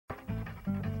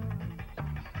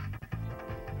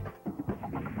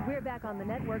We're back on the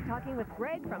network talking with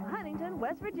Greg from Huntington,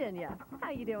 West Virginia.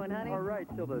 How you doing, honey? All right,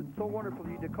 Tilde. So wonderful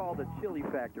of you to call the chili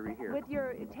factory here. With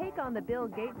your take on the Bill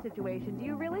Gates situation, do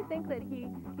you really think that he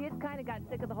has kind of got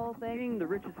sick of the whole thing? Being the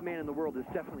richest man in the world is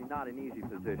definitely not an easy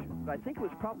position. But I think it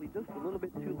was probably just a little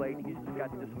bit too late. He's just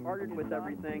got disheartened with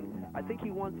everything. I think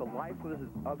he wants a life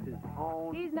of his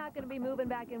own. He's not going to be moving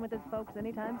back in with his folks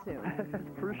anytime soon.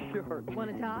 For sure.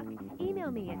 Want to talk? Email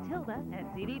me at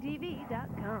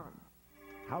tilde@zdtv.com.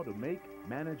 How to make,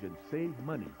 manage, and save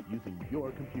money using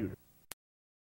your computer.